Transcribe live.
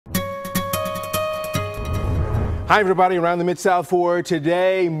Hi, everybody around the Mid-South for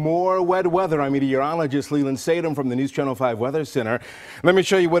today. More wet weather. I'm meteorologist Lelan Statom from the News Channel 5 Weather Center. Let me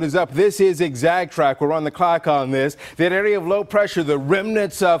show you what is up. This is exact track. We're on the clock on this. That area of low pressure, the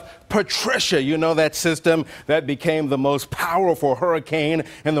remnants of Patricia, you know, that system that became the most powerful hurricane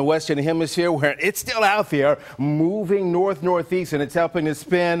in the Western Hemisphere, where it's still out there moving north-northeast, and it's helping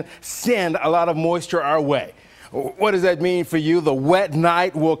to send a lot of moisture our way. What does that mean for you? The wet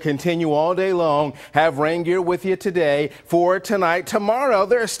night will continue all day long. Have rain gear with you today for tonight. Tomorrow,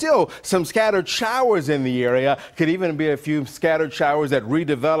 there are still some scattered showers in the area. Could even be a few scattered showers that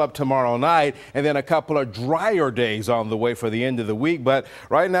redevelop tomorrow night, and then a couple of drier days on the way for the end of the week. But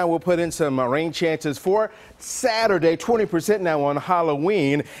right now, we'll put in some rain chances for Saturday, 20% now on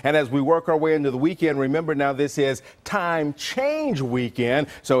Halloween. And as we work our way into the weekend, remember now this is time change weekend.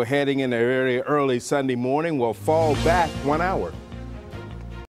 So heading in the area early Sunday morning, we'll fall back 1 hour.